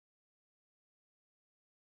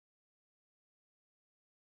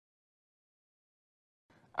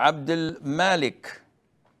Abdul Malik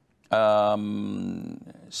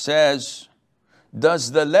says,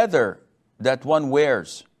 does the leather that one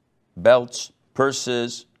wears, belts,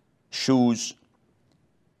 purses, shoes,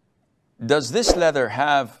 does this leather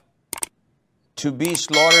have to be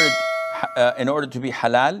slaughtered in order to be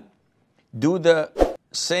halal? Do the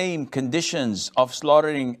same conditions of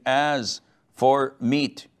slaughtering as for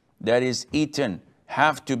meat that is eaten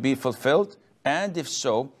have to be fulfilled? And if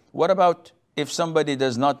so, what about if somebody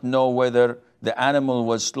does not know whether the animal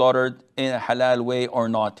was slaughtered in a halal way or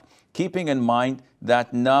not? Keeping in mind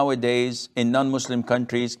that nowadays in non-Muslim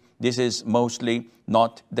countries, this is mostly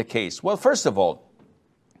not the case. Well, first of all,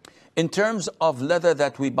 in terms of leather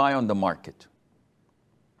that we buy on the market,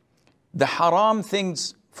 the haram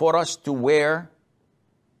things for us to wear,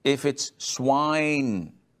 if it's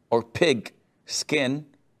swine or pig skin,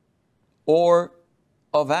 or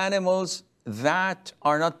of animals that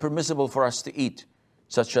are not permissible for us to eat,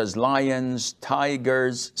 such as lions,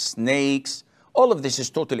 tigers, snakes, all of this is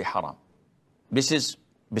totally haram. This is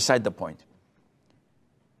beside the point.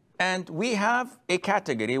 And we have a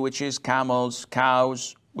category which is camels,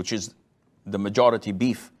 cows, which is the majority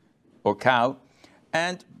beef or cow,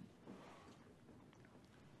 and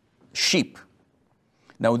sheep.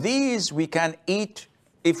 Now these we can eat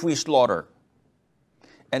if we slaughter.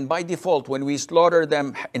 And by default, when we slaughter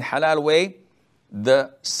them in halal way,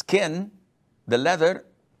 the skin, the leather,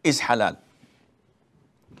 is halal.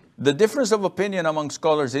 The difference of opinion among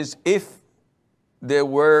scholars is if there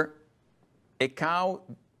were a cow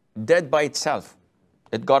dead by itself,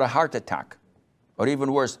 it got a heart attack, or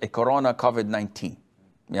even worse, a corona COVID-19,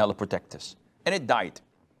 may Allah protect us, and it died.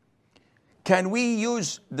 Can we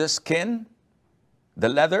use the skin, the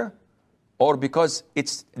leather, or because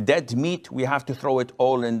it's dead meat, we have to throw it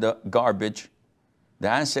all in the garbage? The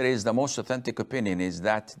answer is, the most authentic opinion is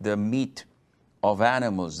that the meat of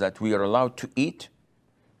animals that we are allowed to eat,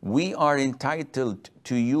 we are entitled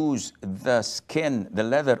to use the skin, the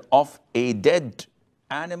leather of a dead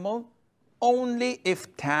animal only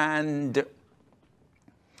if tanned.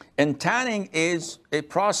 And tanning is a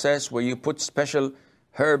process where you put special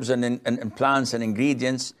herbs and plants and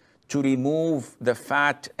ingredients to remove the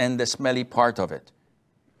fat and the smelly part of it.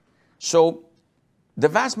 So the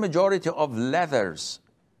vast majority of leathers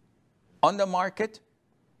on the market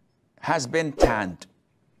has been tanned.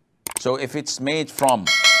 So if it's made from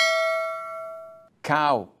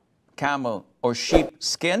cow, camel, or sheep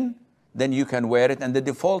skin, then you can wear it. And the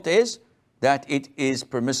default is that it is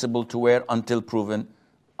permissible to wear until proven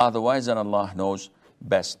otherwise, and Allah knows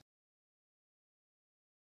best.